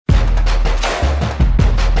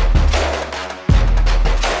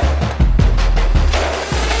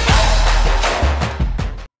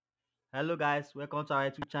Hello guys, welcome to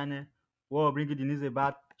our YouTube channel where we'll bring you the news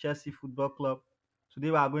about Chelsea Football Club.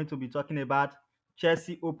 Today we are going to be talking about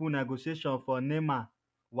Chelsea open negotiation for Neymar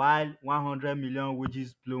while 100 million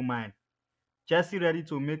wages blow mind. Chelsea ready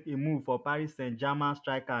to make a move for Paris Saint-Germain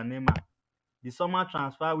striker Neymar. The summer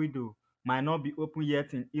transfer window might not be open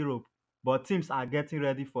yet in Europe, but teams are getting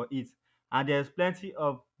ready for it, and there's plenty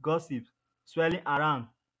of gossip swirling around.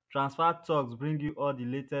 Transfer talks bring you all the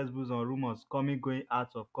latest buzz on rumours coming going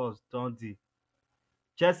out of course Dundee.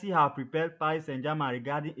 Chelsea have prepared Paris Saint-Germain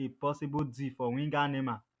regarding a possible deal for winger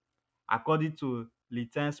Neymar. According to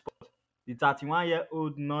stamford, the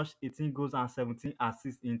 31-year-old notched 18 goals and 17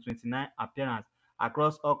 assists in 29 appearances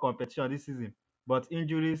across all competitions this season, but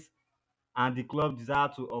injuries and the club desire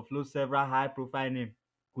to offload several high-profile names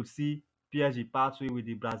could see PSG part way with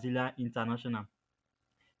the Brazilian international.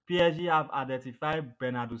 PSG have identified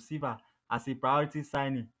Bernardo Silva as a priority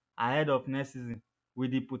signing ahead of next season,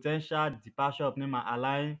 with the potential departure of Neymar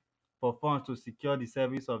allowing for funds to secure the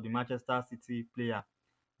service of the Manchester City player.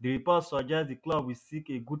 The report suggests the club will seek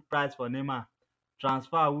a good price for Neymar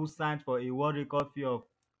transfer, who signed for a world record fee of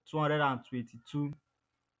 €222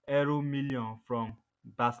 million from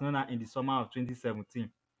Barcelona in the summer of 2017.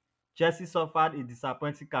 Chelsea suffered a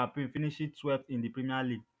disappointing campaign, finishing 12th in the Premier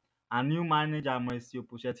League, and new manager Mauricio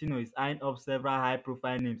Pochettino is eyeing up several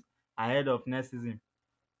high-profile names ahead of next season.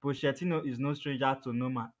 Pochettino is no stranger to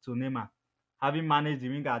Neymar, having managed the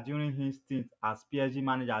winger during his stint as PSG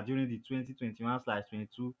manager during the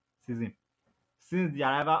 2021/22 season. Since the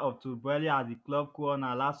arrival of Tuchel as the club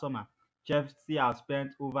co-owner last summer, Chelsea have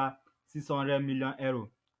spent over €600 million,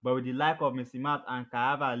 but with the lack of Neymar and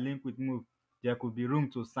Carvajal linked with move, there could be room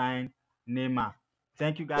to sign Neymar.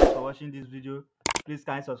 Thank you guys for watching this video. Please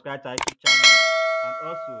kindly subscribe to our YouTube channel and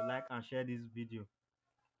also like and share this video.